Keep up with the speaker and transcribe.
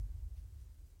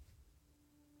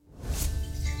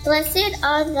Blessed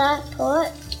are the poor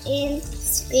in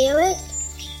spirit,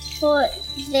 for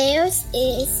theirs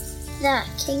is the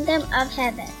kingdom of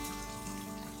heaven.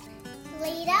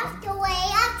 Lead us the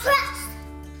way of trust.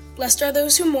 Blessed are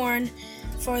those who mourn,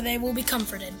 for they will be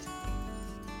comforted.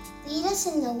 Lead us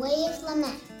in the way of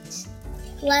lament.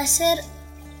 Blessed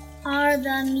are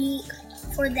the meek,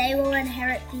 for they will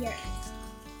inherit the earth.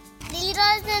 Lead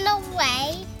us in the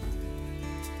way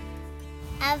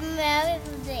of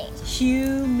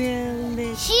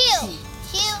humility. Humility.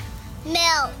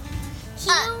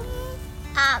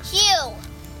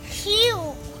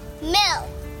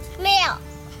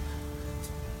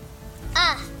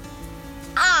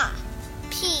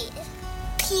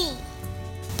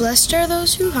 Blessed are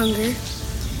those who hunger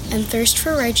and thirst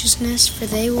for righteousness, for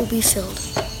they will be filled.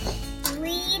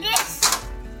 Lead us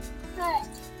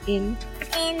In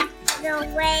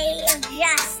the way of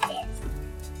justice.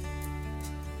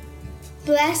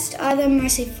 Blessed are the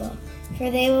merciful, for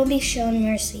they will be shown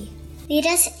mercy. Lead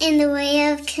us in the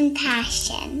way of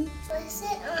compassion. Blessed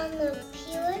are the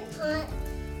pure in heart,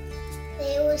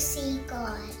 they will see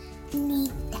God.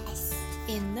 Lead us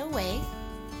in the way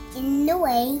in the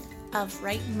way of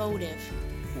right motive.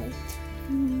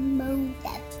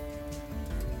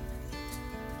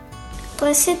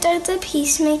 Blessed are the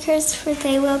peacemakers, for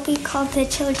they will be called the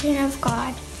children of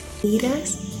God. Lead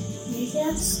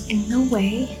us in the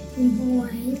way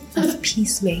of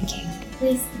peacemaking.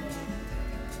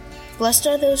 Blessed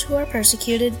are those who are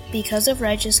persecuted because of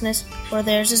righteousness, for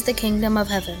theirs is the kingdom of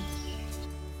heaven.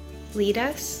 Lead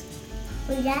us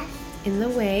Lead us in the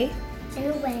way in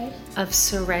the way of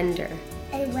surrender.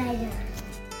 of right.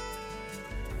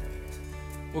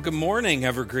 Well, good morning,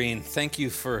 Evergreen. Thank you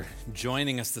for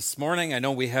joining us this morning. I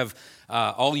know we have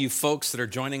all you folks that are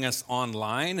joining us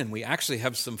online, and we actually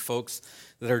have some folks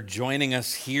that are joining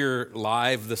us here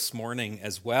live this morning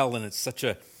as well, and it's such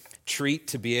a treat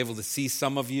to be able to see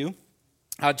some of you.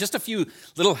 Just a few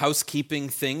little housekeeping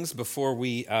things before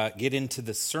we get into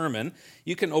the sermon.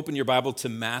 You can open your Bible to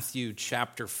Matthew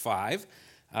chapter 5.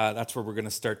 That's where we're going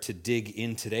to start to dig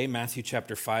in today. Matthew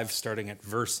chapter 5, starting at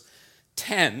verse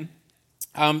 10.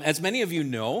 As many of you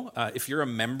know, if you're a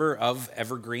member of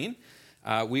Evergreen,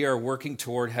 we are working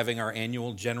toward having our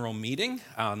annual general meeting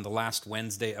on the last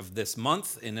Wednesday of this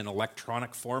month in an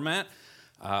electronic format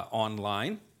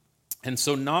online. And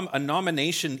so a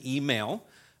nomination email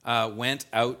went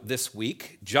out this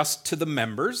week just to the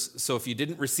members. So if you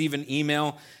didn't receive an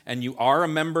email and you are a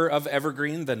member of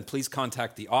Evergreen, then please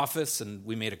contact the office, and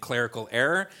we made a clerical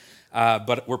error.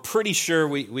 But we're pretty sure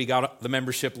we got the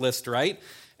membership list right.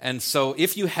 And so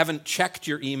if you haven't checked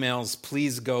your emails,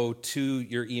 please go to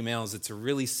your emails. It's a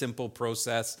really simple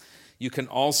process. You can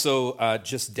also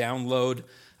just download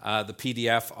the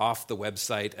PDF off the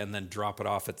website and then drop it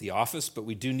off at the office. But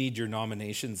we do need your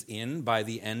nominations in by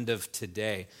the end of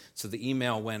today. So the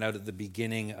email went out at the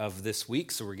beginning of this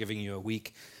week, so we're giving you a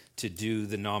week to do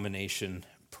the nomination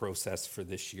process for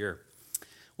this year.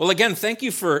 Well, again, thank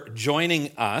you for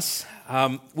joining us.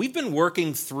 We've been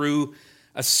working through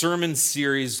a sermon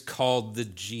series called The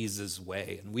Jesus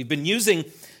Way. And we've been using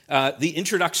the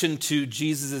introduction to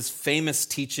Jesus' famous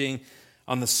teaching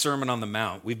on the Sermon on the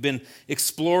Mount. We've been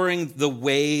exploring the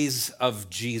ways of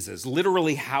Jesus,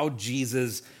 literally how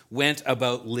Jesus went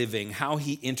about living, how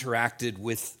he interacted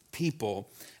with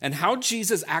people, and how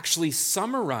Jesus actually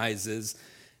summarizes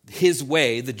his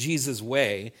way, the Jesus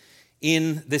way,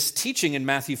 in this teaching in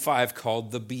Matthew 5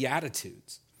 called the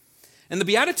Beatitudes. And the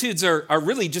Beatitudes are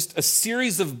really just a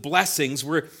series of blessings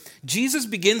where Jesus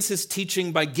begins his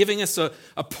teaching by giving us a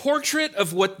portrait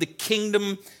of what the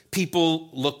kingdom people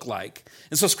look like.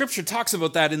 And so Scripture talks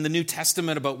about that in the New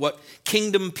Testament, about what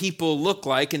kingdom people look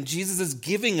like. And Jesus is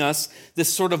giving us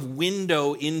this sort of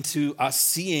window into us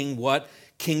seeing what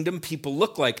kingdom people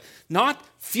look like. Not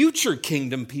future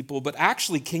kingdom people, but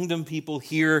actually kingdom people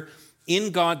here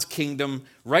in God's kingdom,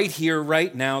 right here,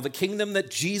 right now, the kingdom that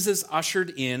Jesus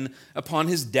ushered in upon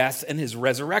his death and his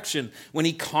resurrection, when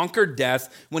he conquered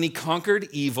death, when he conquered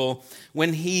evil,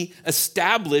 when he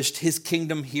established his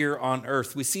kingdom here on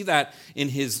earth. We see that in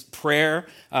his prayer,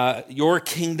 your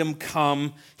kingdom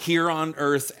come here on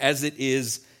earth as it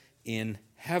is in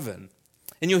heaven.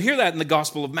 And you'll hear that in the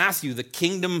Gospel of Matthew, the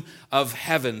kingdom of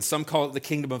heaven. Some call it the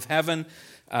kingdom of heaven.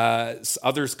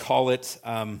 Others call it...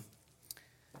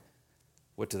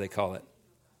 what do they call it?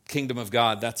 Kingdom of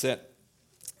God, that's it.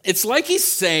 It's like he's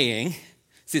saying,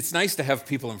 see, it's nice to have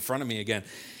people in front of me again.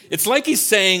 It's like he's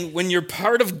saying, when you're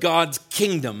part of God's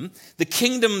kingdom, the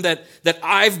kingdom that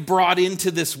I've brought into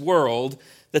this world,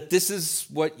 that this is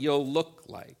what you'll look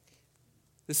like.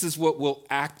 This is what we'll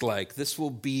act like. This will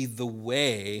be the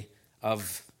way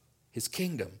of his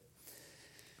kingdom.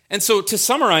 And so to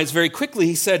summarize very quickly,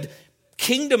 he said,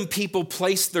 kingdom people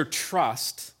place their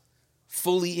trust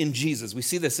fully in Jesus. We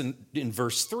see this in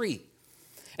verse 3.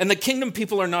 And the kingdom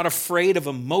people are not afraid of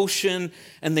emotion,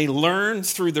 and they learn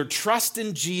through their trust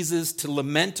in Jesus to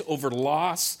lament over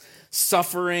loss,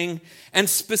 suffering, and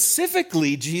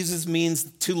specifically, Jesus means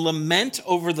to lament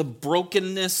over the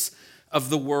brokenness of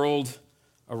the world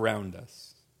around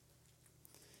us.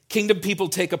 Kingdom people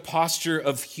take a posture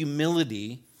of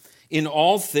humility in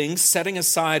all things, setting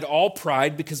aside all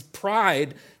pride, because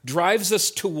pride drives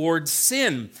us towards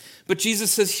sin. But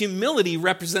Jesus says humility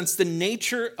represents the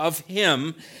nature of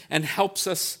him and helps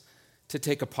us to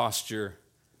take a posture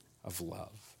of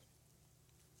love.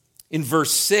 In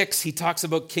verse 6, he talks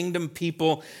about kingdom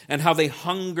people and how they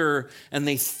hunger and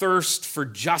they thirst for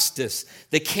justice.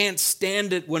 They can't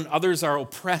stand it when others are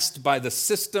oppressed by the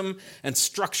system and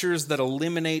structures that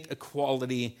eliminate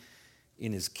equality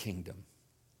in his kingdom.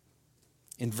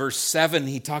 In verse 7,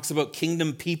 he talks about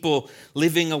kingdom people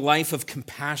living a life of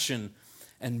compassion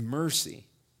and mercy,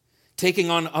 taking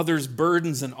on others'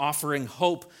 burdens and offering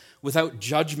hope without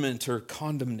judgment or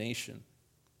condemnation.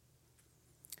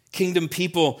 Kingdom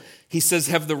people, he says,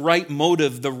 have the right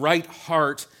motive, the right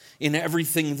heart in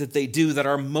everything that they do, that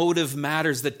our motive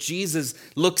matters, that Jesus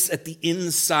looks at the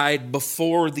inside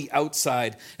before the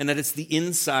outside, and that it's the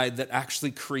inside that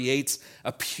actually creates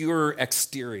a pure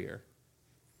exterior.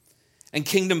 And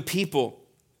kingdom people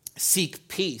seek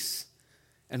peace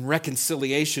and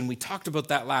reconciliation. We talked about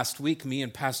that last week. Me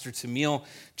and Pastor Tamil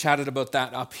chatted about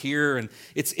that up here. And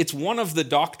it's one of the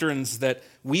doctrines that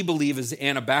we believe as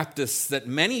Anabaptists that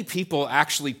many people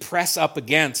actually press up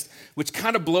against, which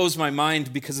kind of blows my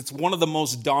mind because it's one of the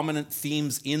most dominant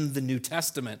themes in the New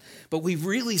Testament. But we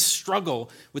really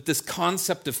struggle with this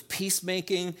concept of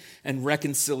peacemaking and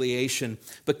reconciliation.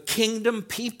 But kingdom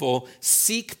people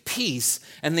seek peace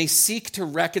and they seek to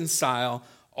reconcile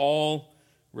all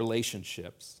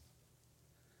relationships.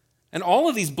 And all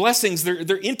of these blessings, they're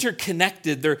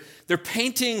interconnected. They're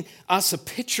painting us a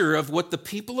picture of what the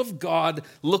people of God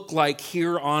look like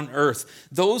here on earth.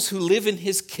 Those who live in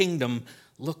his kingdom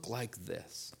look like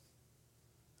this.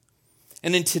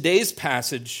 And in today's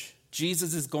passage,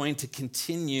 Jesus is going to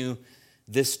continue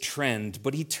this trend,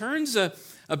 but he turns a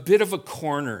bit of a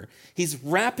corner. He's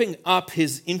wrapping up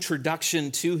his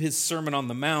introduction to his Sermon on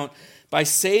the Mount by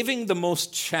saving the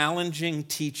most challenging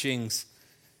teachings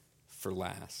for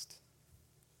last.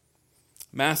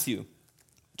 Matthew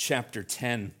chapter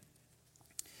 10.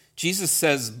 Jesus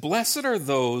says, "Blessed are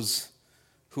those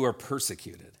who are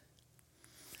persecuted."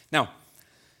 Now,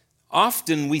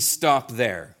 often we stop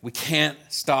there. We can't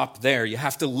stop there. You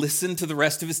have to listen to the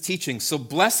rest of his teaching. So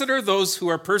blessed are those who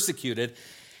are persecuted.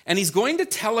 And he's going to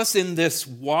tell us in this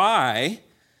why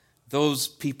those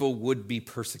people would be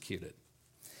persecuted.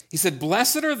 He said,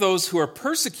 blessed are those who are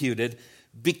persecuted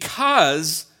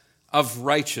because of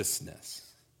righteousness.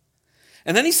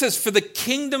 And then he says, for the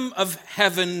kingdom of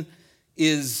heaven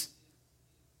is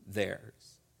theirs.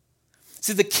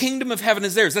 See, the kingdom of heaven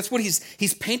is theirs. That's what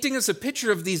he's painting us a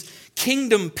picture of these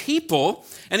kingdom people.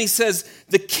 And he says,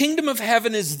 the kingdom of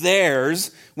heaven is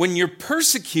theirs when you're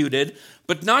persecuted,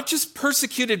 but not just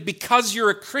persecuted because you're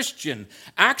a Christian,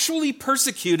 actually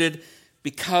persecuted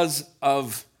because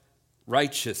of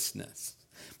righteousness.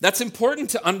 That's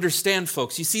important to understand,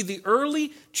 folks. You see, the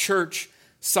early church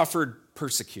suffered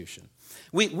persecution.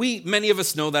 Many of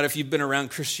us know that if you've been around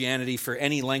Christianity for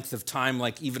any length of time,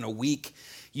 like even a week,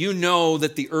 you know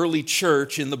that the early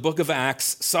church in the book of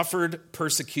Acts suffered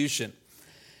persecution.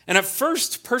 And at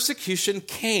first, persecution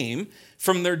came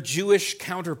from their Jewish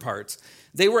counterparts.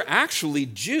 They were actually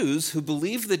Jews who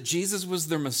believed that Jesus was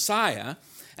their Messiah,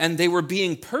 and they were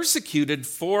being persecuted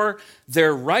for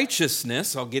their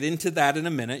righteousness. I'll get into that in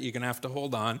a minute. You're going to have to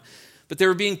hold on. But they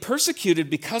were being persecuted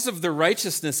because of their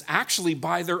righteousness, actually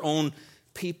by their own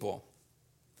people.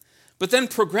 But then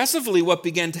progressively what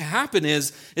began to happen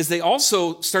is they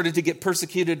also started to get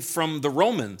persecuted from the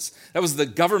Romans. That was the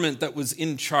government that was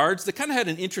in charge. They kind of had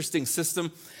an interesting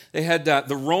system. They had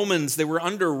the Romans, they were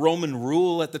under Roman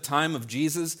rule at the time of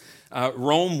Jesus.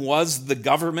 Rome was the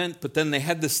government, but then they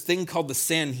had this thing called the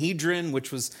Sanhedrin,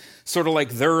 which was sort of like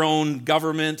their own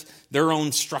government, their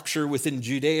own structure within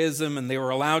Judaism, and they were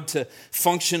allowed to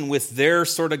function with their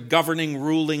sort of governing,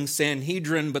 ruling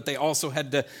Sanhedrin, but they also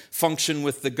had to function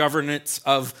with the governance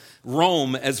of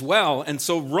Rome as well. And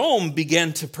so Rome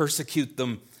began to persecute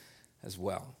them as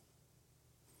well.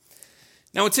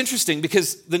 Now, it's interesting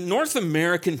because the North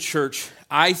American church,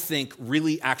 I think,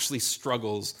 really actually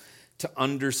struggles to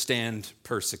understand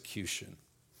persecution.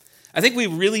 I think we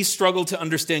really struggle to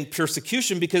understand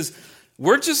persecution because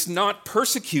we're just not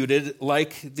persecuted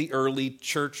like the early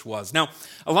church was. Now,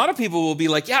 a lot of people will be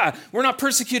like, yeah, we're not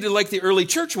persecuted like the early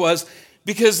church was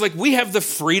because like we have the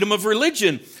freedom of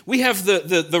religion. We have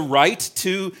the right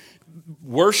to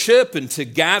worship and to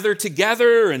gather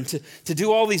together and to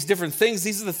do all these different things.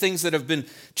 These are the things that have been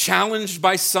challenged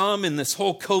by some in this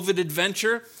whole COVID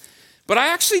adventure. But I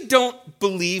actually don't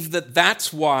believe that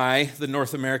that's why the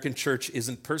North American church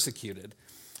isn't persecuted.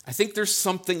 I think there's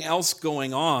something else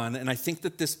going on, and I think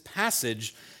that this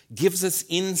passage gives us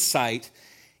insight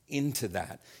into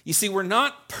that. You see, we're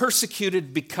not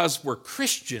persecuted because we're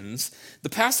Christians. The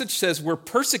passage says we're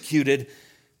persecuted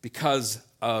because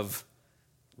of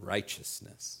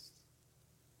righteousness.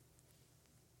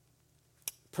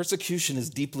 Persecution is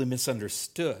deeply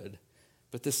misunderstood,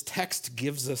 but this text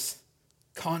gives us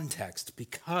context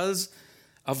because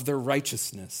of their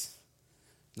righteousness,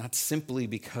 not simply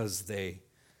because they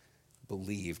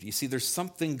believed. You see, there's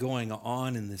something going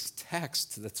on in this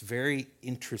text that's very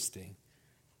interesting.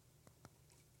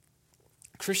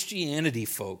 Christianity,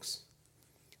 folks,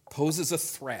 poses a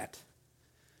threat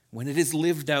when it is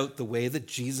lived out the way that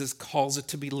Jesus calls it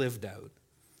to be lived out.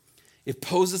 It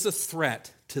poses a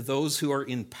threat to those who are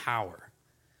in power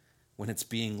when it's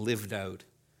being lived out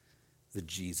the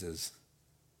Jesus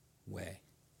way.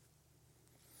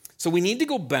 So we need to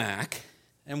go back,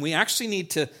 and we actually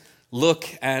need to look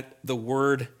at the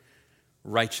word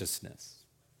righteousness.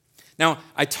 Now,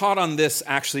 I taught on this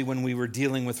actually when we were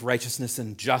dealing with righteousness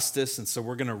and justice, and so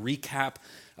we're going to recap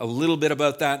a little bit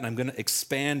about that, and I'm going to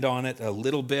expand on it a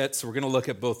little bit. So we're going to look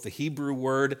at both the Hebrew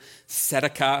word,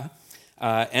 tzedakah,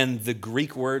 and the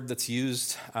Greek word that's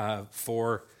used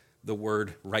for the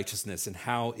word righteousness and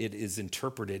how it is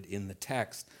interpreted in the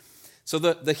text. So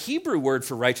the Hebrew word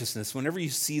for righteousness, whenever you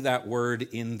see that word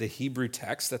in the Hebrew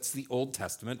text, that's the Old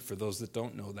Testament, for those that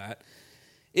don't know that,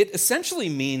 it essentially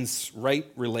means right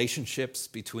relationships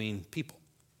between people.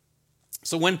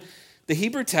 So when the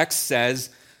Hebrew text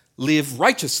says, live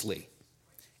righteously,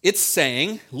 it's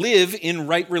saying live in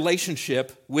right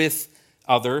relationship with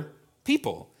other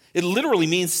people. It literally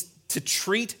means to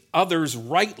treat others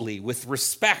rightly, with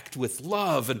respect, with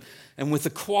love, and with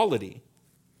equality.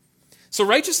 So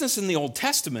righteousness in the Old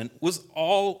Testament was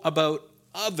all about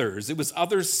others. It was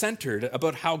others-centered,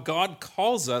 about how God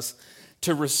calls us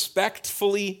to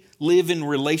respectfully live in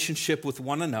relationship with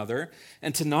one another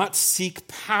and to not seek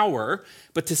power,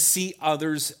 but to see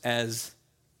others as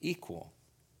equal.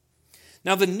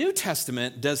 Now, the New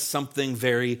Testament does something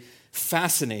very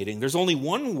fascinating. There's only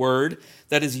one word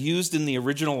that is used in the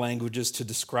original languages to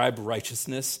describe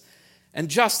righteousness and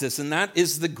justice, and that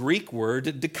is the Greek word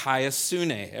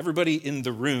dikaiosune. Everybody in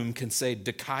the room can say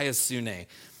dikaiosune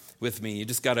with me.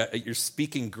 You're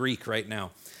speaking Greek right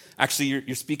now. Actually,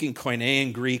 you're speaking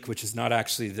Koinean Greek, which is not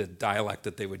actually the dialect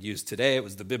that they would use today. It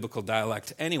was the biblical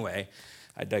dialect. Anyway,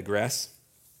 I digress.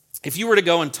 If you were to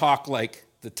go and talk like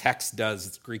the text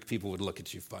does, Greek people would look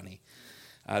at you funny.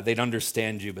 They'd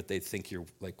understand you, but they'd think you're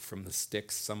like from the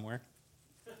sticks somewhere.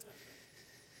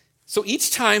 So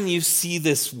each time you see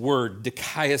this word,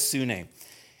 dikaiosune,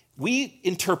 we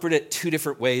interpret it two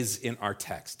different ways in our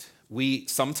text. We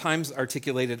sometimes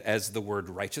articulate it as the word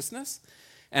righteousness,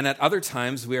 and at other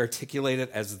times we articulate it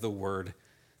as the word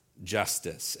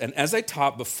justice. And as I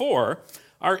taught before,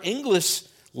 our English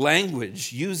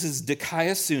language uses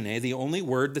dikaiosune, the only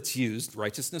word that's used,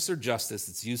 righteousness or justice,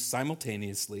 it's used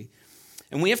simultaneously.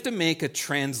 And we have to make a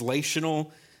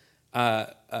translational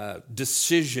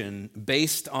decision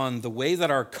based on the way that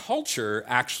our culture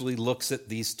actually looks at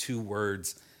these two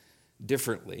words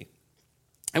differently.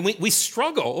 And we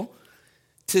struggle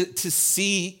to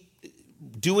see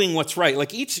doing what's right.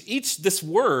 Like this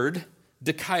word,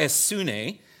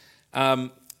 dikaiosune,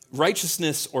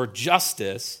 righteousness or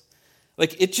justice,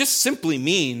 like it just simply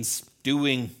means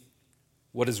doing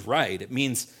what is right. It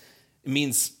means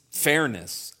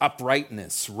fairness,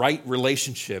 uprightness, right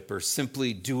relationship, or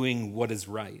simply doing what is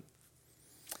right.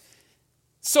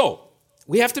 So,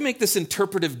 we have to make this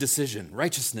interpretive decision.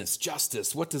 Righteousness,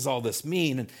 justice, what does all this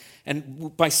mean?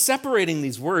 And by separating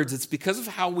these words, it's because of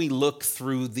how we look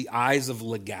through the eyes of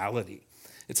legality.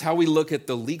 It's how we look at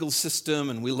the legal system,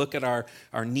 and we look at our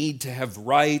need to have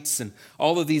rights, and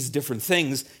all of these different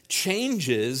things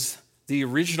changes the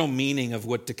original meaning of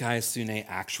what dikaiosune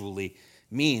actually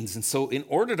means. And so in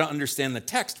order to understand the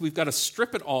text, we've got to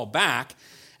strip it all back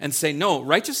and say, no,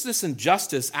 righteousness and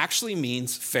justice actually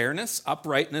means fairness,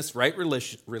 uprightness, right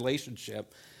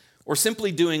relationship, or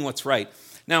simply doing what's right.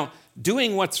 Now,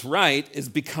 doing what's right has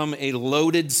become a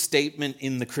loaded statement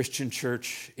in the Christian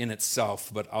church in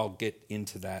itself, but I'll get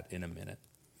into that in a minute.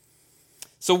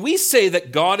 So we say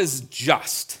that God is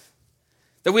just.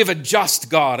 That we have a just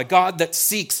God, a God that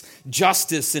seeks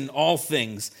justice in all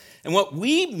things. And what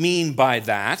we mean by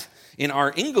that in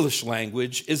our English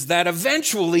language is that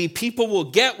eventually people will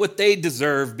get what they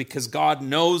deserve because God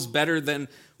knows better than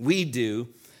we do.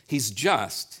 He's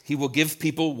just. He will give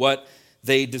people what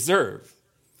they deserve.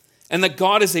 And that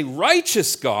God is a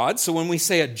righteous God. So when we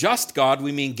say a just God,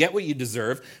 we mean get what you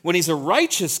deserve. When he's a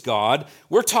righteous God,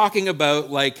 we're talking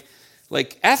about like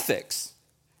ethics.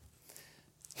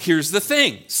 Here's the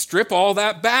thing, strip all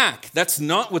that back. That's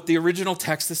not what the original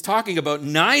text is talking about,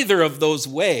 neither of those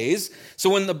ways.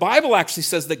 So when the Bible actually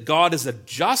says that God is a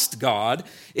just God,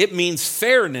 it means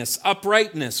fairness,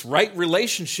 uprightness, right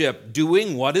relationship,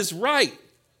 doing what is right.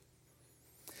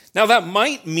 Now that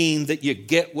might mean that you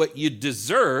get what you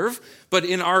deserve, but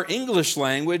in our English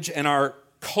language and our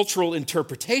cultural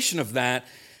interpretation of that,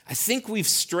 I think we've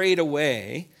strayed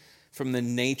away from the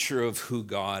nature of who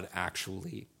God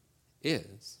actually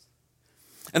is.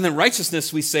 And then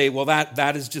righteousness, we say, well,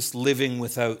 that is just living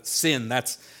without sin.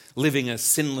 That's living a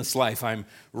sinless life. I'm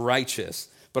righteous.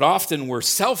 But often we're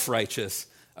self-righteous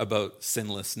about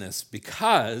sinlessness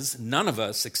because none of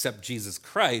us, except Jesus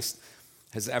Christ,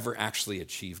 has ever actually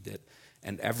achieved it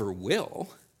and ever will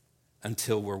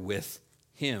until we're with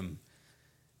him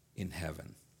in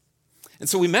heaven. And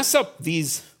so we mess up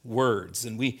these words,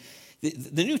 and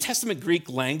the New Testament Greek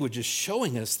language is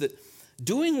showing us that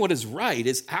doing what is right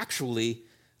is actually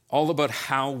all about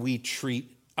how we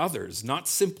treat others, not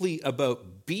simply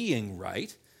about being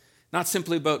right, not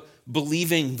simply about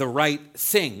believing the right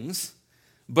things,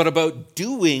 but about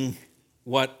doing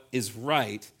what is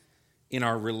right in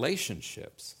our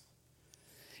relationships.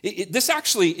 This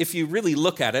actually, if you really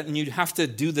look at it, and you have to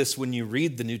do this when you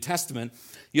read the New Testament,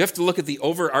 you have to look at the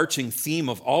overarching theme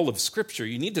of all of Scripture.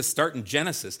 You need to start in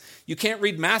Genesis. You can't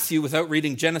read Matthew without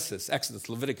reading Genesis, Exodus,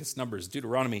 Leviticus, Numbers,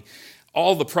 Deuteronomy,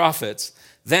 all the prophets,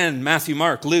 then Matthew,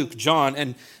 Mark, Luke, John.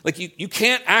 And you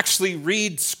can't actually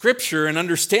read Scripture and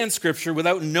understand Scripture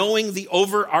without knowing the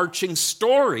overarching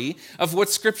story of what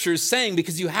Scripture is saying,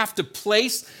 because you have to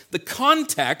place the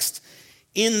context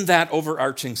in that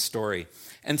overarching story.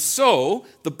 And so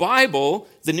the Bible,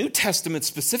 the New Testament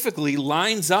specifically,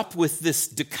 lines up with this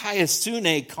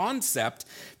dikaiosune concept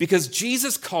because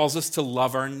Jesus calls us to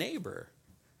love our neighbor.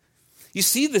 You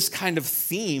see this kind of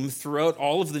theme throughout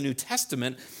all of the New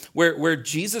Testament where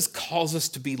Jesus calls us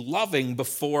to be loving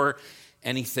before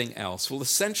anything else. Well,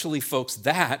 essentially, folks,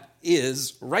 that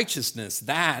is righteousness.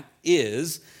 That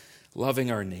is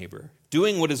loving our neighbor.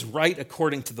 Doing what is right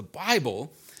according to the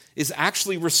Bible is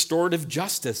actually restorative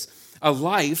justice, a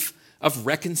life of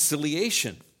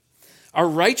reconciliation. Our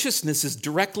righteousness is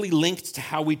directly linked to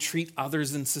how we treat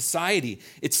others in society.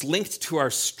 It's linked to our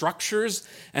structures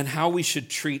and how we should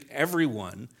treat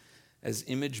everyone as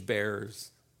image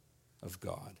bearers of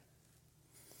God.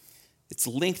 It's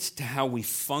linked to how we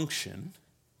function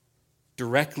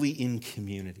directly in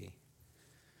community.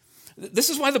 This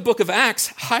is why the book of Acts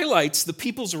highlights the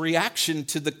people's reaction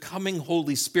to the coming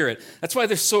Holy Spirit. That's why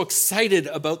they're so excited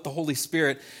about the Holy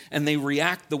Spirit, and they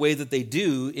react the way that they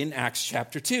do in Acts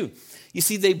chapter 2. You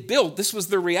see, this was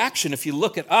their reaction. If you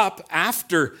look it up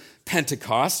after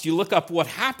Pentecost, you look up what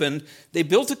happened, they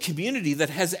built a community that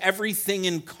has everything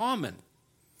in common.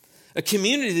 A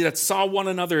community that saw one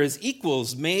another as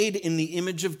equals, made in the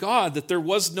image of God, that there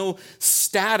was no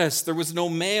status, there was no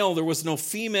male, there was no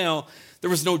female, there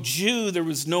was no Jew, there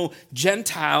was no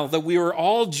Gentile, that we were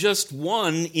all just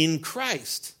one in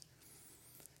Christ.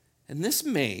 And this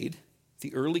made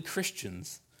the early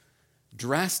Christians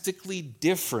drastically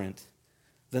different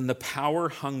than the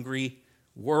power-hungry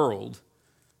world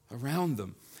around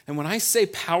them. And when I say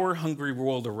power-hungry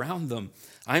world around them,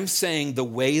 I'm saying the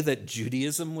way that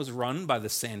Judaism was run by the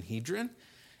Sanhedrin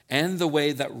and the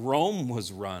way that Rome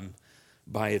was run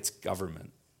by its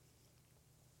government.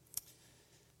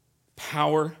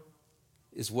 Power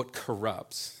is what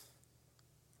corrupts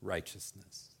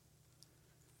righteousness.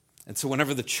 And so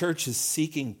whenever the church is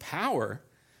seeking power,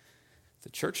 the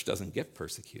church doesn't get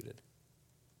persecuted.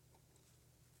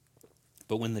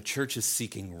 But when the church is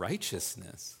seeking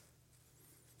righteousness,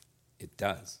 it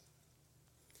does.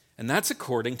 And that's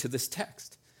according to this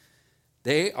text.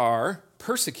 They are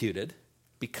persecuted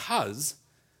because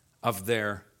of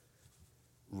their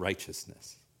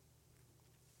righteousness.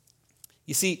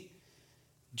 You see,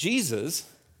 Jesus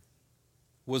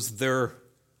was their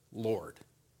Lord.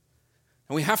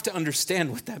 And we have to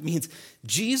understand what that means.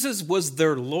 Jesus was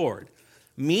their Lord,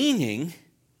 meaning,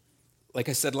 like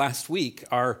I said last week,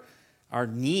 our our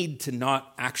need to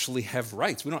not actually have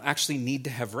rights. We don't actually need to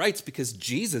have rights because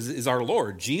Jesus is our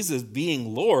Lord. Jesus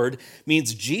being Lord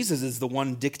means Jesus is the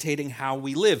one dictating how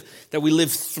we live, that we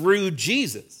live through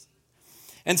Jesus.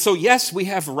 And so, yes, we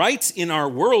have rights in our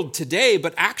world today,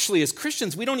 but actually as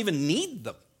Christians, we don't even need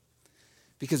them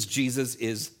because Jesus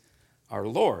is our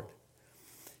Lord.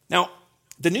 Now,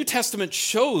 the New Testament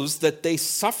shows that they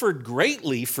suffered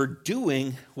greatly for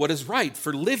doing what is right,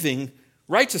 for living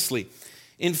righteously.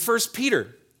 In 1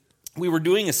 Peter, we were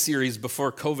doing a series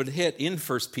before COVID hit in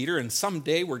 1 Peter, and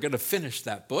someday we're going to finish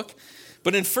that book.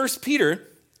 But in 1 Peter,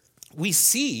 we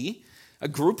see a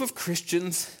group of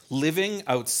Christians living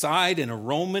outside in a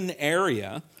Roman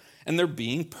area, and they're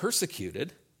being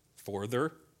persecuted for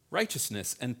their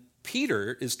righteousness. And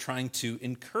Peter is trying to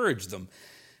encourage them.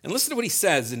 And listen to what he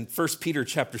says in 1 Peter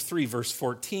chapter 3, verse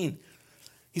 14.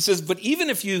 He says, "But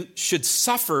even if you should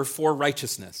suffer for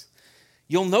righteousness,"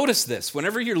 you'll notice this.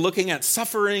 Whenever you're looking at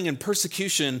suffering and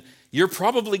persecution, you're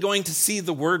probably going to see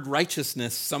the word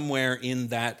righteousness somewhere in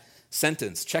that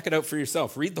sentence. Check it out for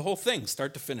yourself. Read the whole thing,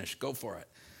 start to finish. Go for it.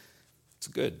 It's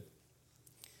good.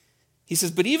 He says,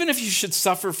 "But even if you should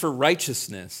suffer for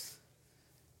righteousness,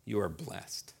 you are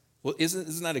blessed." Well,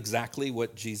 isn't that exactly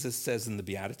what Jesus says in the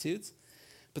Beatitudes?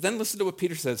 But then listen to what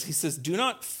Peter says. He says, "Do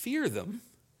not fear them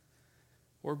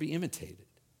or be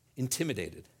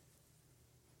intimidated."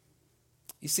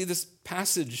 You see, this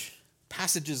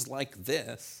passages like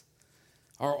this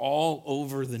are all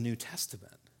over the New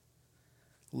Testament.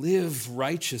 Live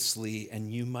righteously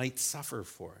and you might suffer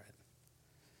for it.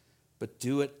 But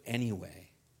do it anyway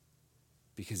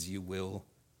because you will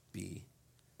be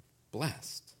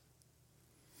blessed.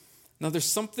 Now, there's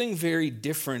something very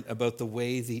different about the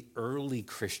way the early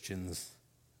Christians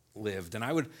lived. And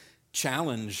I would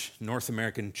challenge North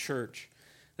American Church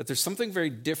that there's something very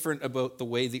different about the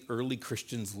way the early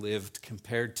Christians lived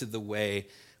compared to the way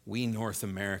we North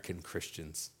American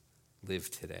Christians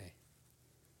live today.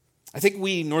 I think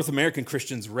we North American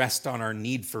Christians rest on our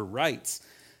need for rights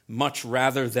much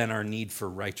rather than our need for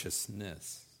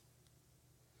righteousness.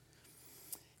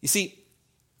 You see,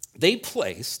 they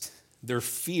placed their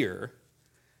fear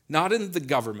not in the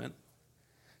government,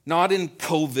 not in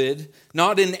COVID,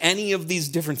 not in any of these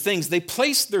different things. They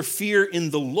placed their fear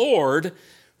in the Lord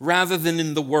rather than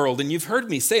in the world. And you've heard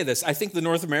me say this. I think the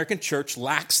North American church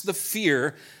lacks the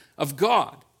fear of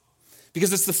God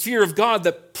because it's the fear of God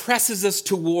that presses us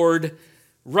toward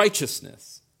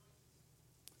righteousness.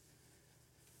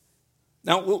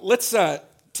 Now,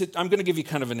 I'm going to give you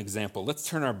kind of an example. Let's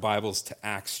turn our Bibles to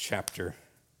Acts chapter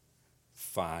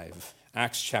 5.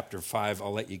 Acts chapter 5,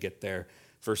 I'll let you get there,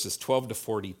 verses 12 to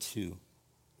 42.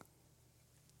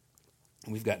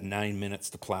 We've got 9 minutes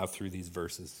to plow through these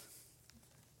verses.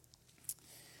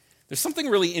 There's something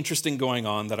really interesting going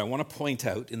on that I want to point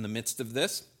out in the midst of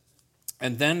this,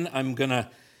 and then I'm going to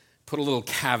put a little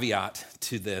caveat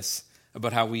to this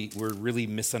about how we're really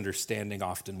misunderstanding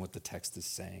often what the text is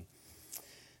saying.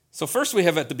 So first we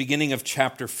have at the beginning of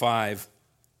chapter 5,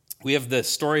 we have the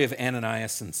story of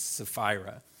Ananias and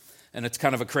Sapphira. And it's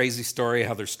kind of a crazy story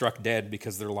how they're struck dead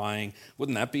because they're lying.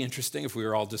 Wouldn't that be interesting if we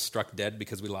were all just struck dead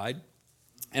because we lied?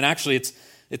 And actually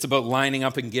it's about lining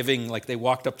up and giving, like they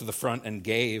walked up to the front and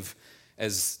gave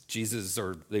as Jesus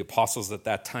or the apostles at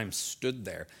that time stood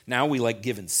there. Now we like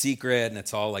give in secret and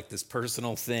it's all like this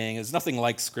personal thing. It's nothing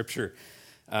like Scripture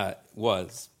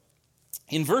was.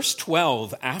 In verse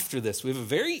 12, after this, we have a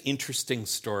very interesting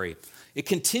story. It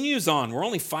continues on. We're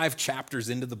only 5 chapters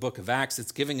into the book of Acts.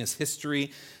 It's giving us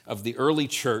history of the early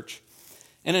church.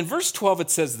 And in verse 12,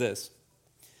 it says this: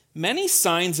 "Many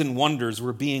signs and wonders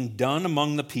were being done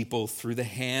among the people through the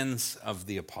hands of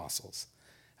the apostles."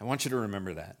 I want you to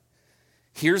remember that.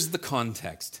 Here's the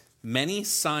context. Many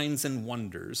signs and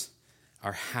wonders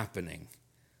are happening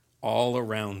all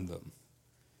around them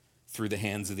through the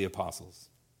hands of the apostles.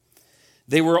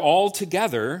 They were all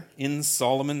together in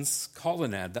Solomon's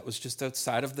colonnade. That was just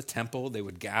outside of the temple. They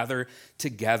would gather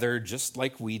together just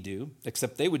like we do,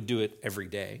 except they would do it every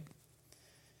day.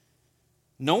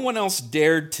 No one else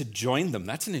dared to join them.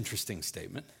 That's an interesting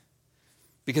statement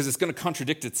because it's going to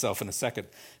contradict itself in a second.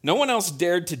 No one else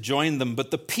dared to join them,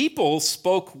 but the people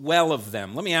spoke well of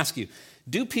them. Let me ask you,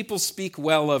 do people speak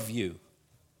well of you?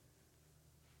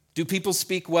 Do people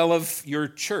speak well of your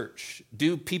church?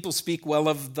 Do people speak well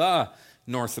of the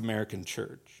North American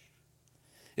church?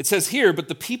 It says here, but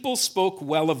the people spoke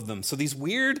well of them. So these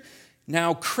weird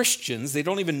now Christians, they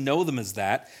don't even know them as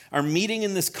that, are meeting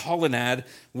in this colonnade,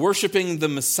 worshiping the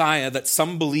Messiah that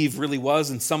some believe really was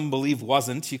and some believe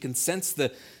wasn't. You can sense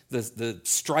the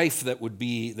strife that would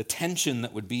be, the tension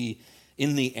that would be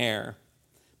in the air.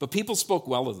 But people spoke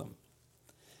well of them.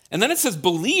 And then it says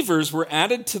believers were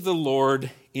added to the Lord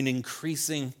in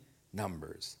increasing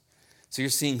numbers. So you're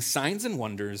seeing signs and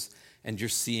wonders, and you're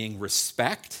seeing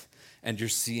respect, and you're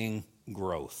seeing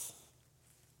growth.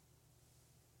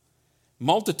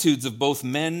 Multitudes of both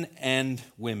men and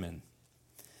women.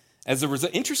 As a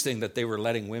result, interesting that they were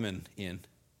letting women in.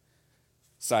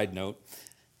 Side note,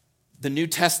 the New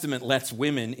Testament lets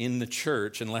women in the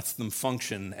church and lets them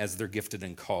function as they're gifted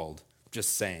and called.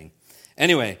 Just saying.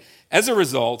 Anyway, as a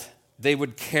result, they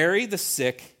would carry the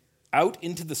sick out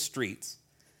into the streets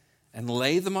and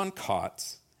lay them on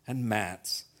cots and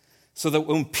mats, so that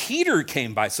when Peter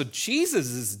came by, so Jesus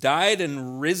has died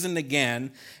and risen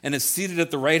again and is seated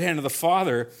at the right hand of the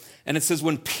Father, and it says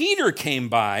when Peter came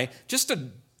by, just a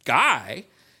guy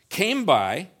came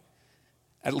by,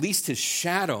 at least his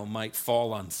shadow might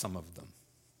fall on some of them.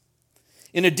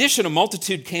 In addition, a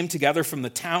multitude came together from the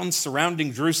towns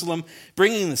surrounding Jerusalem,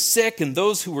 bringing the sick and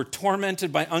those who were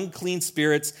tormented by unclean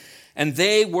spirits, and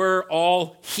they were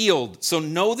all healed. So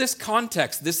know this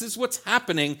context. This is what's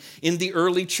happening in the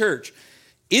early church.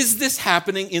 Is this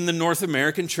happening in the North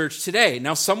American church today?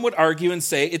 Now, some would argue and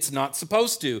say it's not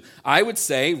supposed to. I would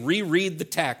say reread the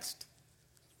text.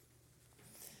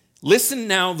 Listen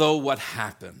now, though, what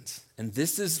happens. And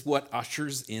this is what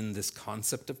ushers in this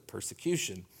concept of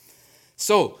persecution.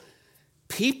 So,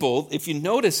 people, if you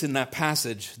notice in that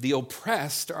passage, the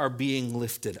oppressed are being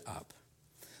lifted up.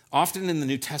 Often in the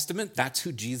New Testament, that's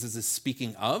who Jesus is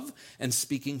speaking of and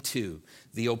speaking to,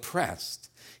 the oppressed.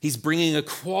 He's bringing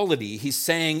equality. He's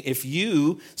saying if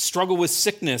you struggle with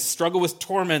sickness, struggle with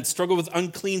torment, struggle with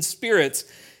unclean spirits,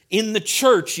 in the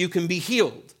church you can be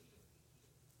healed.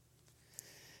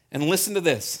 And listen to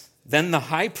this. Then the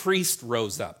high priest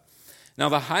rose up. Now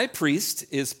the high priest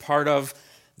is part of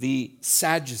the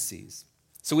Sadducees.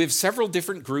 So we have several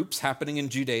different groups happening in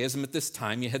Judaism at this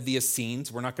time. You had the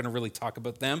Essenes. We're not going to really talk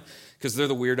about them because they're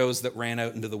the weirdos that ran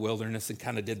out into the wilderness and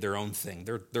kind of did their own thing.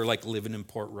 They're like living in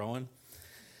Port Rowan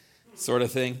sort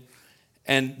of thing.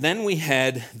 And then we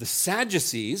had the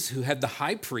Sadducees, who had the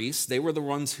high priest. They were the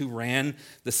ones who ran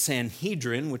the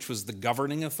Sanhedrin, which was the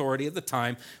governing authority at the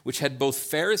time, which had both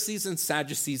Pharisees and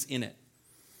Sadducees in it.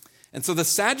 And so the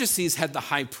Sadducees had the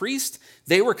high priest.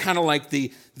 They were kind of like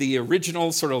the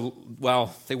original sort of,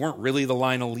 well, they weren't really the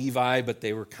line of Levi, but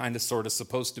they were kind of sort of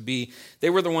supposed to be. They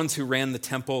were the ones who ran the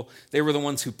temple. They were the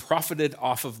ones who profited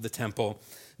off of the temple.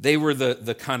 They were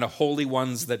the kind of holy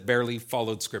ones that barely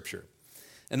followed Scripture.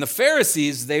 And the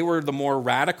Pharisees, they were the more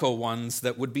radical ones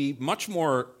that would be much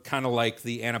more kind of like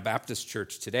the Anabaptist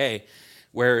church today,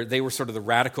 where they were sort of the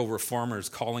radical reformers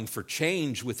calling for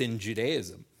change within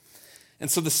Judaism. And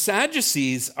so the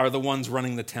Sadducees are the ones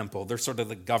running the temple. They're sort of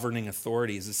the governing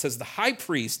authorities. It says the high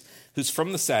priest, who's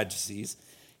from the Sadducees,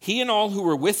 he and all who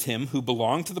were with him, who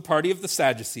belonged to the party of the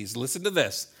Sadducees, listen to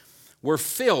this, were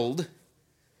filled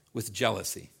with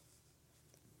jealousy.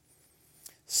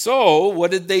 So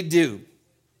what did they do?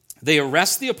 They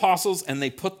arrest the apostles and they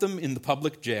put them in the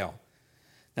public jail.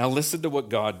 Now listen to what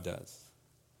God does.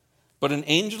 But an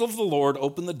angel of the Lord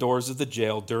opened the doors of the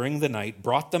jail during the night,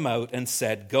 brought them out, and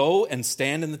said, "Go and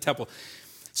stand in the temple."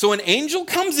 So an angel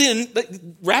comes in.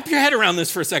 Wrap your head around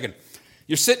this for a second.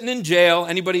 You're sitting in jail.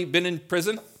 Anybody been in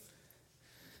prison?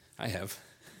 I have.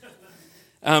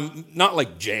 Not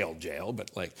like jail, but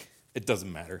like it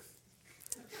doesn't matter.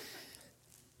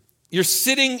 You're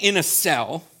sitting in a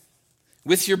cell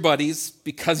with your buddies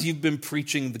because you've been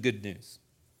preaching the good news.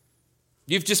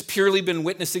 You've just purely been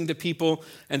witnessing to people,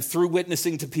 and through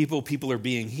witnessing to people, people are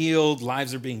being healed,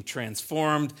 lives are being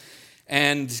transformed.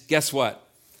 And guess what?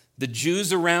 The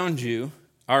Jews around you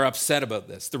are upset about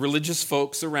this. The religious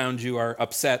folks around you are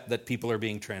upset that people are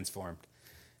being transformed.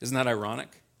 Isn't that ironic?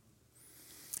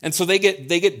 And so they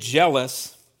get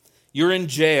jealous. You're in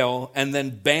jail, and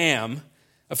then bam,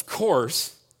 of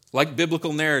course, like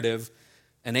biblical narrative,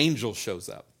 an angel shows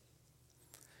up.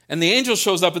 And the angel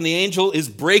shows up, and the angel is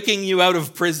breaking you out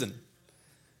of prison.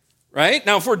 Right?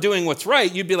 Now, if we're doing what's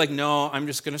right, you'd be like, no, I'm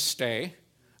just going to stay.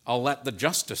 I'll let the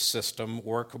justice system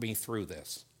work me through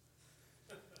this.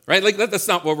 Right? Like that's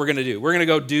not what we're going to do. We're going to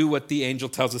go do what the angel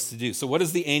tells us to do. So what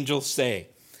does the angel say?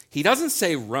 He doesn't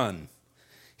say run.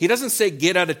 He doesn't say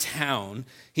get out of town.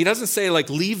 He doesn't say like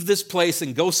leave this place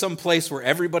and go someplace where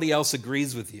everybody else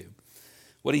agrees with you.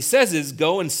 What he says is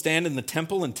go and stand in the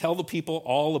temple and tell the people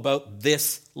all about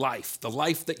this life, the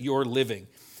life that you're living.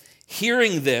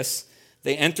 Hearing this,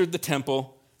 they entered the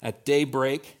temple at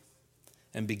daybreak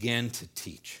and began to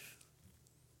teach.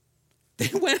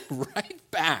 They went right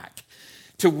back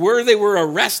to where they were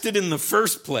arrested in the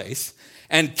first place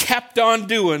and kept on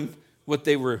doing what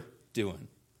they were doing.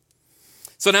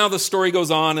 So now the story goes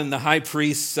on, and the high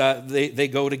priests, they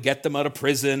go to get them out of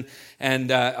prison,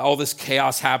 and all this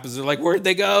chaos happens. They're like, where'd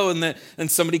they go?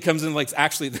 And somebody comes in like,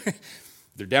 actually,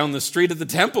 they're down the street at the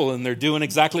temple, and they're doing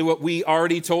exactly what we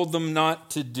already told them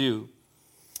not to do.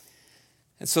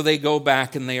 And so they go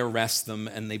back and they arrest them,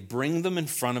 and they bring them in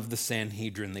front of the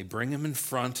Sanhedrin. They bring them in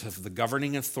front of the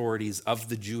governing authorities of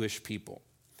the Jewish people.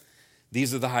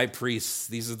 These are the high priests.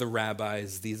 These are the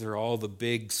rabbis. These are all the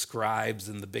big scribes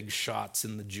and the big shots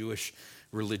in the Jewish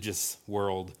religious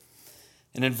world.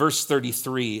 And in verse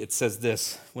 33, it says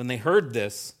this: when they heard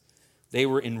this, they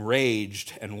were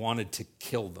enraged and wanted to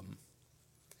kill them.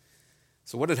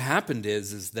 So what had happened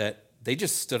is that they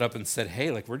just stood up and said,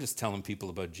 hey, like, we're just telling people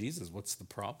about Jesus. What's the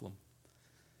problem?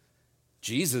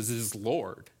 Jesus is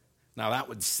Lord. Now that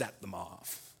would set them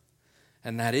off.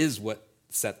 And that is what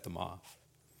set them off.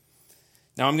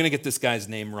 Now, I'm going to get this guy's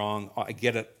name wrong. I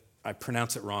get it. I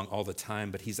pronounce it wrong all the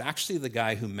time, but he's actually the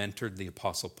guy who mentored the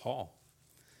Apostle Paul.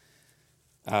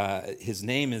 His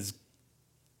name is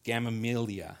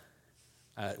Gamaliel.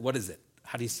 What is it?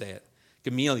 How do you say it?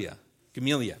 Gamaliel.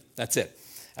 That's it.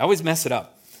 I always mess it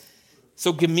up.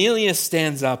 So Gamaliel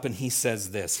stands up and he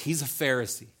says this. He's a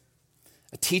Pharisee,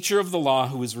 a teacher of the law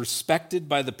who is respected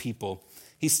by the people.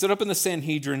 He stood up in the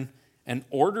Sanhedrin and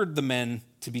ordered the men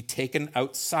to be taken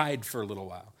outside for a little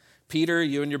while. Peter,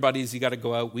 you and your buddies, you got to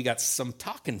go out. We got some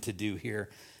talking to do here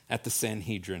at the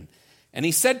Sanhedrin. And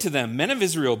he said to them, men of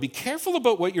Israel, be careful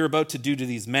about what you're about to do to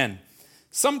these men.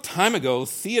 Some time ago,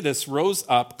 Theudas rose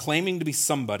up claiming to be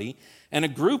somebody, and a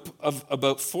group of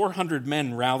about 400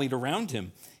 men rallied around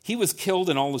him. He was killed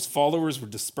and all his followers were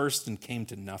dispersed and came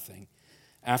to nothing.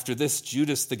 After this,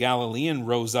 Judas the Galilean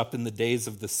rose up in the days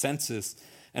of the census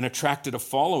and attracted a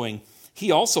following. He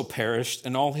also perished,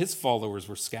 and all his followers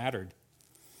were scattered.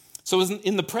 So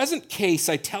in the present case,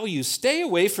 I tell you, stay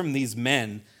away from these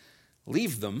men.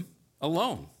 Leave them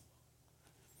alone.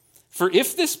 For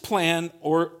if this plan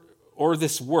or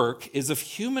this work is of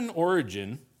human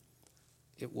origin,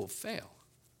 it will fail.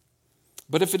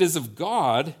 But if it is of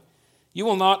God, you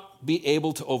will not be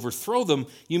able to overthrow them.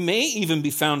 You may even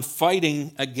be found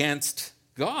fighting against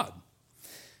God.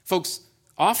 Folks,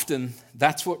 often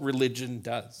that's what religion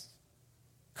does.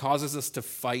 Causes us to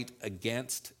fight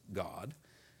against God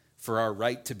for our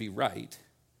right to be right,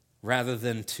 rather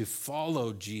than to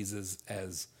follow Jesus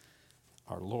as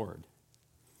our Lord.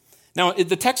 Now,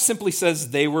 the text simply says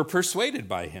they were persuaded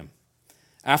by him.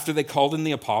 After they called in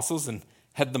the apostles and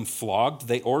had them flogged,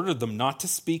 they ordered them not to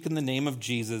speak in the name of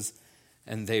Jesus,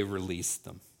 and they released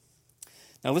them.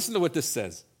 Now listen to what this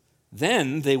says.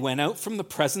 Then they went out from the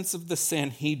presence of the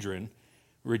Sanhedrin,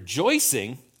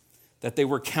 rejoicing that they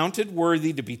were counted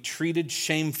worthy to be treated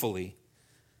shamefully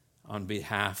on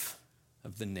behalf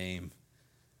of the name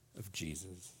of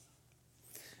Jesus.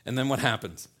 And then what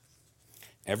happens?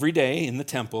 Every day in the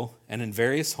temple and in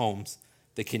various homes,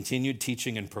 they continued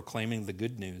teaching and proclaiming the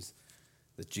good news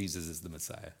that Jesus is the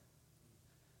Messiah.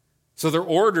 So they're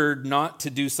ordered not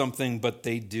to do something, but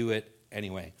they do it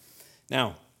anyway.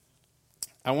 Now,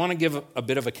 I want to give a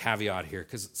bit of a caveat here,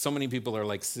 because so many people are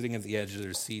like sitting at the edge of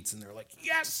their seats and they're like,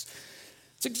 yes,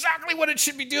 it's exactly what it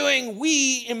should be doing.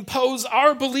 We impose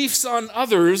our beliefs on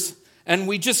others and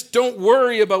we just don't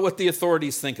worry about what the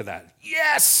authorities think of that.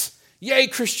 Yes, yay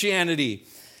Christianity.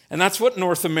 And that's what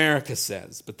North America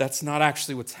says, but that's not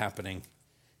actually what's happening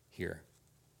here.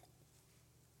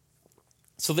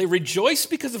 So they rejoice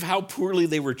because of how poorly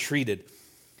they were treated.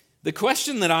 The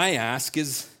question that I ask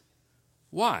is,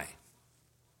 why?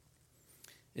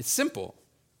 It's simple.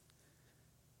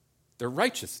 Their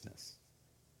righteousness.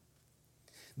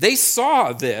 They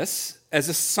saw this as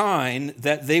a sign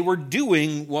that they were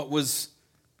doing what was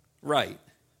right,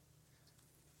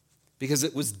 because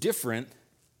it was different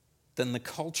than the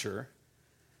culture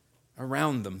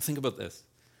around them. Think about this.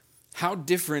 How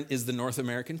different is the North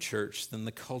American church than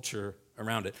the culture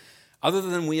around it? Other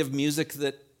than we have music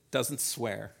that doesn't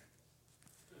swear.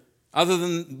 Other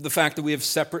than the fact that we have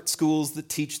separate schools that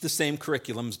teach the same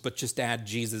curriculums but just add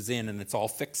Jesus in and it's all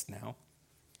fixed now.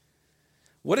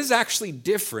 What is actually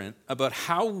different about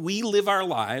how we live our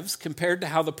lives compared to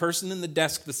how the person in the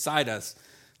desk beside us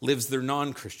lives their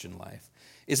non-Christian life?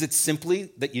 Is it simply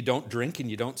that you don't drink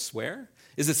and you don't swear?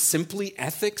 Is it simply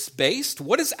ethics-based?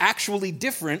 What is actually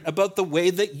different about the way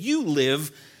that you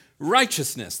live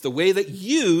righteousness, the way that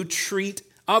you treat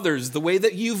others, the way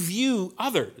that you view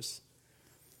others?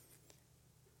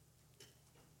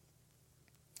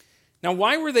 Now,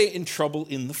 why were they in trouble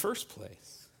in the first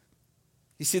place?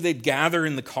 You see, they'd gather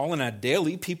in the colonnade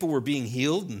daily. People were being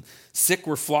healed and sick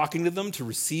were flocking to them to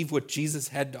receive what Jesus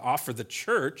had to offer the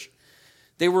church.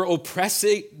 They were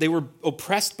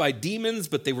oppressed by demons,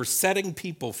 but they were setting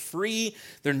people free.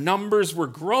 Their numbers were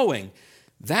growing.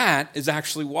 That is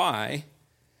actually why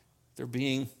they're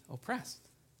being oppressed.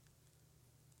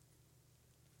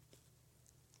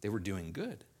 They were doing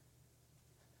good.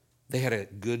 They had a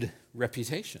good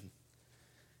reputation.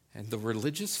 And the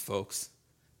religious folks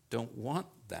don't want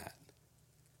that.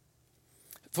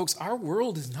 Folks, our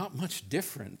world is not much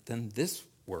different than this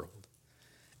world,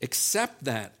 except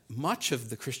that much of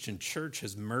the Christian church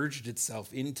has merged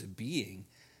itself into being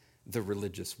the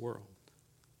religious world.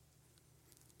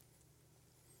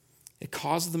 It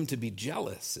caused them to be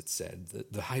jealous, it said.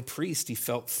 The high priest, he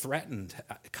felt threatened.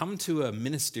 Come to a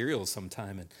ministerial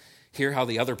sometime and hear how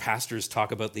the other pastors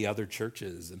talk about the other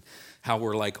churches and how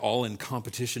we're like all in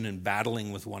competition and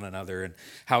battling with one another, and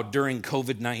how during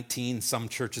COVID-19, some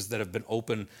churches that have been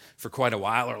open for quite a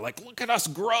while are like, look at us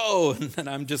grow. And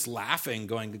I'm just laughing,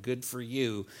 going, good for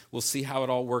you. We'll see how it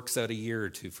all works out a year or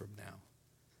two from now.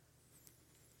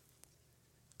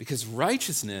 Because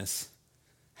righteousness,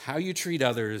 how you treat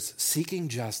others, seeking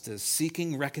justice,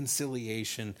 seeking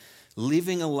reconciliation,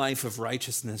 living a life of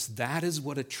righteousness, that is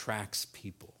what attracts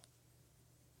people.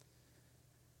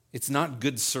 It's not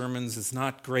good sermons. It's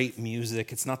not great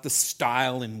music. It's not the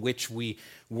style in which we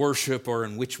worship or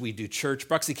in which we do church.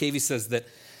 Bruxy Cavey says that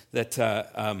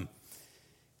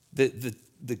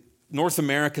the North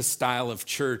America style of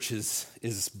church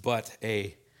is but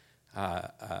a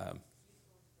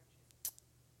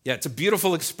it's a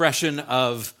beautiful expression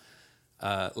of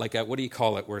what do you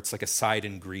call it? Where it's like a side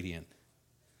ingredient.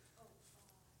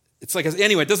 It's like,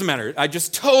 anyway, it doesn't matter. I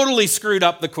just totally screwed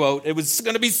up the quote. It was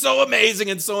going to be so amazing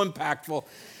and so impactful.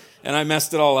 And I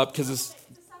messed it all up because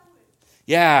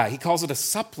he calls it a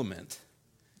supplement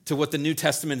to what the New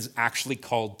Testament is actually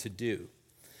called to do.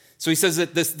 So he says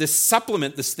that this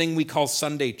supplement, this thing we call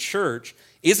Sunday church,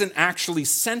 isn't actually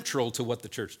central to what the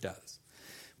church does.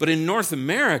 But in North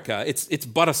America, it's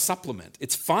but a supplement.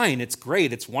 It's fine, it's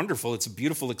great, it's wonderful, it's a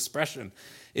beautiful expression.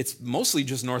 It's mostly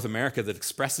just North America that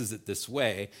expresses it this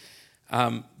way,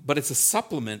 but it's a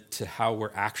supplement to how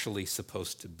we're actually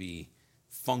supposed to be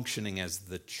functioning as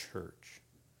the church.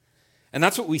 And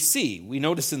that's what we see. We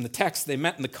notice in the text, they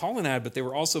met in the colonnade, but they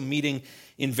were also meeting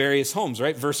in various homes,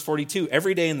 right? Verse 42,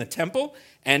 every day in the temple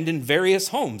and in various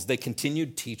homes, they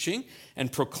continued teaching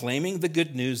and proclaiming the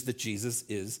good news that Jesus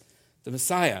is the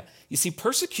Messiah. You see,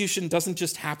 persecution doesn't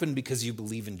just happen because you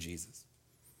believe in Jesus.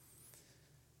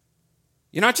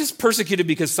 You're not just persecuted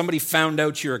because somebody found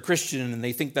out you're a Christian and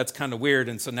they think that's kind of weird,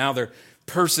 and so now they're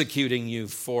persecuting you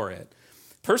for it.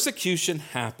 Persecution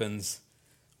happens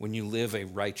when you live a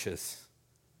righteous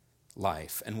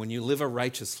life. And when you live a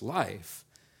righteous life,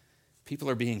 people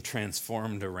are being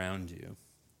transformed around you.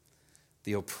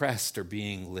 The oppressed are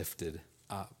being lifted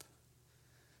up.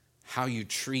 How you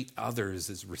treat others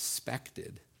is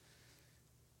respected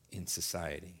in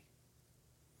society.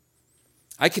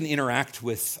 I can interact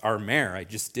with our mayor. I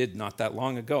just did not that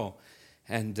long ago.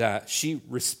 And she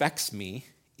respects me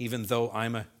even though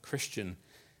I'm a Christian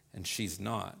and she's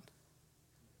not.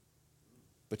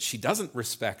 But she doesn't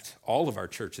respect all of our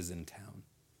churches in town,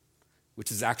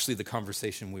 which is actually the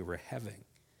conversation we were having,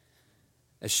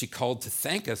 as she called to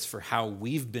thank us for how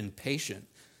we've been patient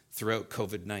throughout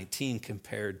COVID-19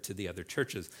 compared to the other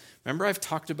churches. Remember, I've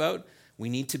talked about we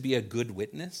need to be a good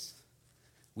witness.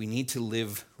 We need to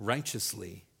live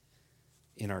righteously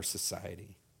in our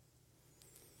society.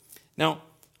 Now,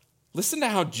 listen to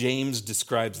how James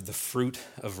describes the fruit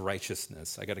of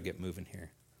righteousness. I got to get moving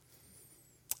here.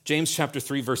 James chapter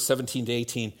 3, verse 17 to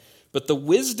 18. But the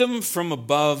wisdom from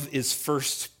above is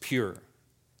first pure,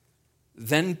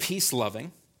 then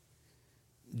peace-loving,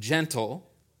 gentle,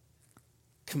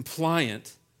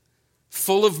 compliant,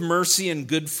 full of mercy and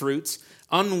good fruits,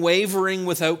 unwavering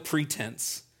without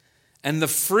pretense. And the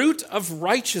fruit of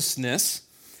righteousness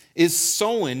is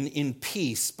sown in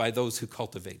peace by those who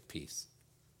cultivate peace.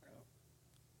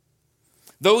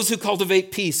 Those who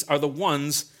cultivate peace are the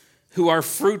ones who are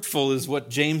fruitful, is what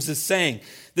James is saying.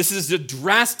 This is a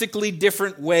drastically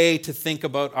different way to think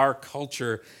about our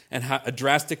culture and a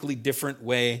drastically different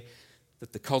way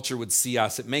that the culture would see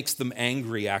us. It makes them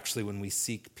angry, actually, when we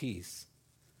seek peace.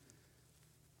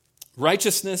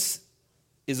 Righteousness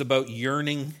is about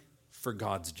yearning for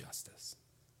God's justice,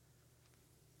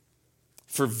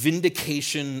 for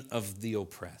vindication of the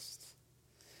oppressed.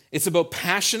 It's about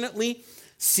passionately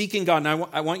seeking God. And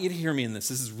I want you to hear me in this.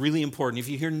 This is really important. If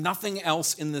you hear nothing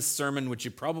else in this sermon, which you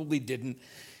probably didn't,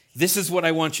 this is what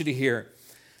I want you to hear.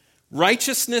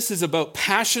 Righteousness is about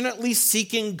passionately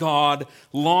seeking God,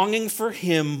 longing for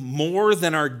Him more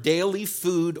than our daily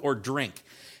food or drink.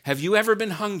 Have you ever been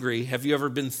hungry? Have you ever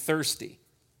been thirsty?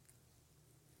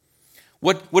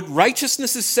 What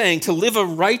righteousness is saying, to live a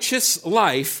righteous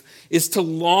life, is to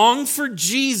long for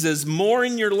Jesus more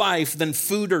in your life than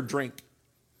food or drink.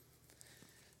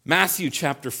 Matthew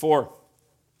chapter 4,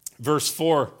 verse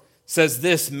 4 says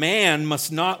this, "Man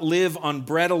must not live on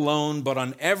bread alone, but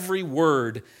on every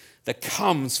word that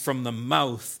comes from the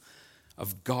mouth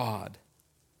of God."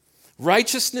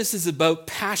 Righteousness is about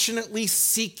passionately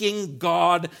seeking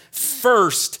God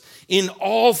first in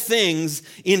all things,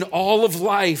 in all of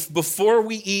life, before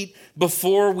we eat,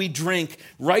 before we drink.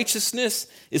 Righteousness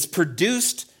is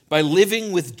produced by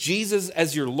living with Jesus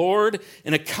as your Lord,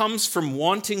 and it comes from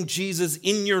wanting Jesus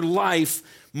in your life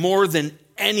more than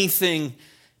anything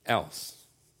else.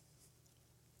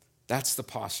 That's the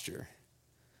posture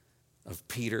of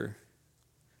Peter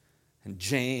and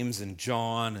James and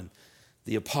John and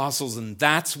the apostles, and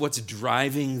that's what's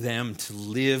driving them to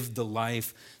live the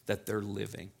life that they're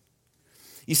living.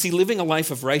 You see, living a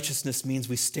life of righteousness means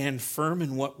we stand firm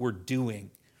in what we're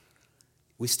doing.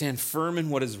 We stand firm in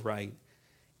what is right,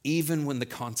 even when the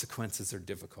consequences are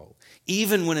difficult,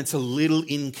 even when it's a little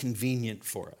inconvenient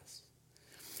for us.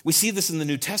 We see this in the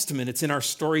New Testament. It's in our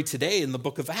story today in the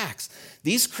book of Acts.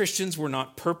 These Christians were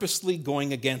not purposely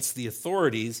going against the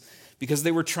authorities because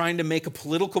they were trying to make a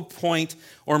political point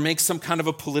or make some kind of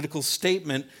a political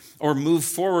statement or move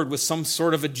forward with some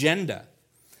sort of agenda.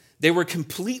 They were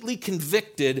completely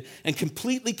convicted and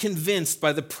completely convinced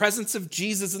by the presence of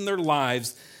Jesus in their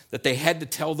lives that they had to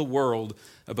tell the world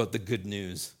about the good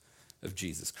news of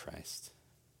Jesus Christ.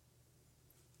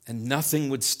 And nothing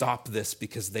would stop this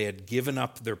because they had given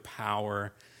up their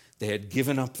power, they had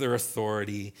given up their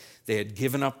authority, they had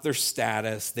given up their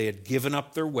status, they had given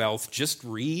up their wealth. Just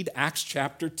read Acts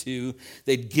chapter 2.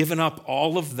 They'd given up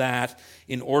all of that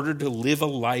in order to live a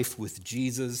life with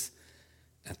Jesus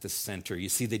at the center. You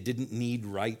see, they didn't need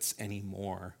rights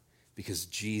anymore because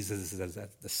Jesus is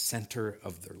at the center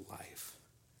of their life.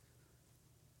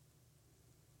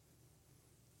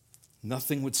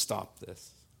 Nothing would stop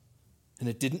this. And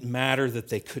it didn't matter that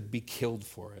they could be killed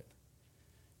for it.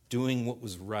 Doing what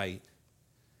was right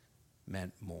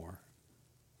meant more.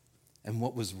 And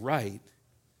what was right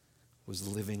was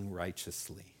living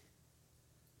righteously.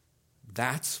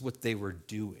 That's what they were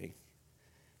doing.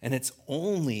 And it's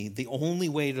the only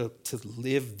way to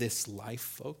live this life,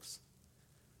 folks,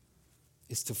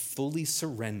 is to fully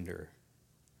surrender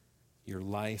your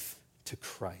life to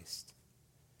Christ.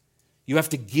 You have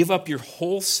to give up your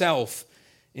whole self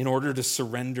in order to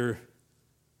surrender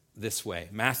this way.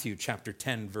 Matthew chapter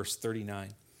 10, verse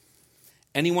 39.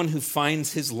 Anyone who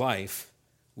finds his life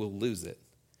will lose it.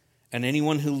 And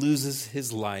anyone who loses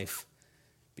his life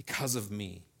because of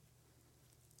me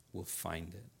will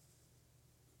find it.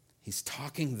 He's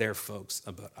talking there, folks,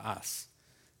 about us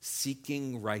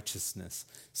seeking righteousness,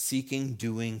 seeking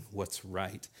doing what's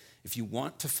right. If you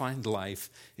want to find life,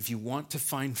 if you want to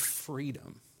find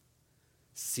freedom,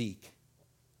 seek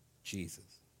Jesus.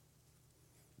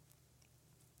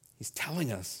 He's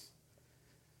telling us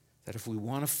that if we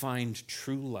want to find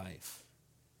true life,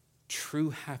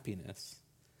 true happiness,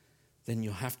 then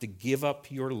you'll have to give up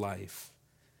your life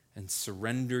and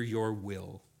surrender your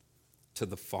will to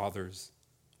the Father's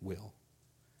will.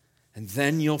 And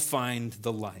then you'll find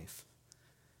the life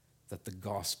that the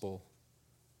gospel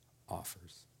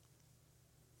offers.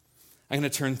 I'm going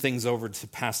to turn things over to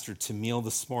Pastor Tamil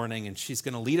this morning, and she's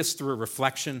going to lead us through a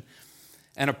reflection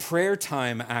and a prayer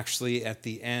time, actually, at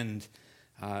the end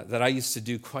that I used to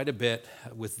do quite a bit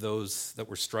with those that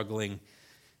were struggling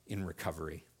in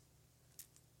recovery.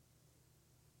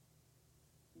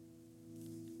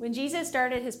 When Jesus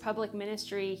started his public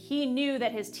ministry, he knew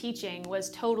that his teaching was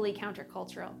totally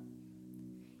countercultural.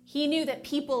 He knew that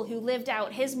people who lived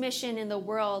out his mission in the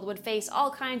world would face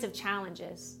all kinds of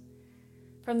challenges,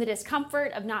 from the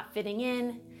discomfort of not fitting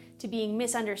in, to being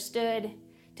misunderstood,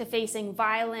 to facing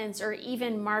violence or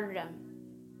even martyrdom.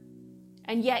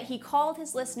 And yet he called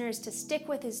his listeners to stick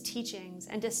with his teachings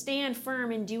and to stand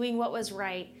firm in doing what was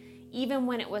right, even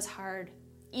when it was hard,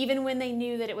 even when they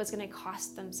knew that it was going to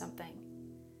cost them something.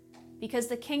 Because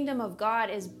the kingdom of God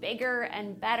is bigger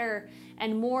and better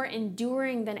and more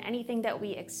enduring than anything that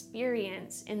we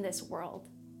experience in this world.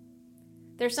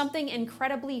 There's something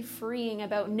incredibly freeing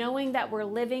about knowing that we're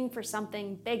living for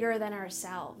something bigger than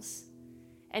ourselves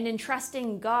and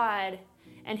entrusting God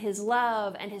and his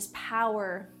love and his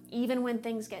power even when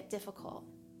things get difficult.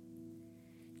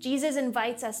 Jesus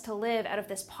invites us to live out of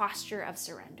this posture of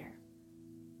surrender.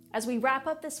 As we wrap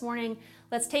up this morning,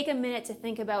 let's take a minute to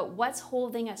think about what's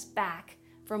holding us back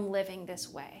from living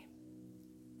this way.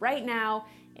 Right now,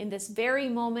 in this very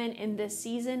moment, in this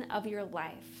season of your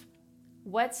life,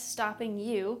 what's stopping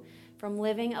you from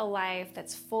living a life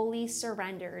that's fully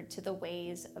surrendered to the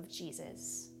ways of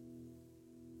Jesus.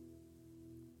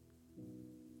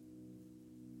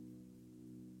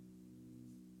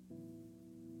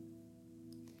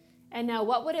 And now,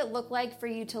 what would it look like for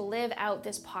you to live out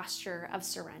this posture of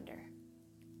surrender?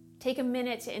 Take a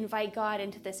minute to invite God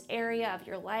into this area of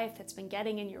your life that's been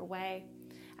getting in your way.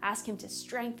 Ask Him to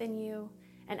strengthen you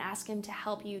and ask Him to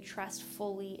help you trust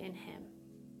fully in Him.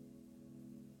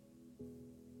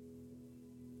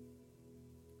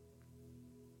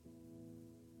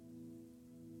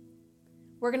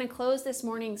 We're going to close this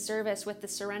morning's service with the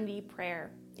Serenity Prayer.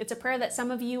 It's a prayer that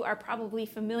some of you are probably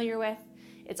familiar with.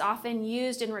 It's often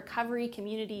used in recovery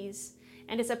communities,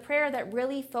 and it's a prayer that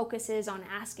really focuses on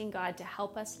asking God to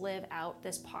help us live out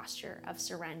this posture of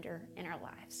surrender in our lives.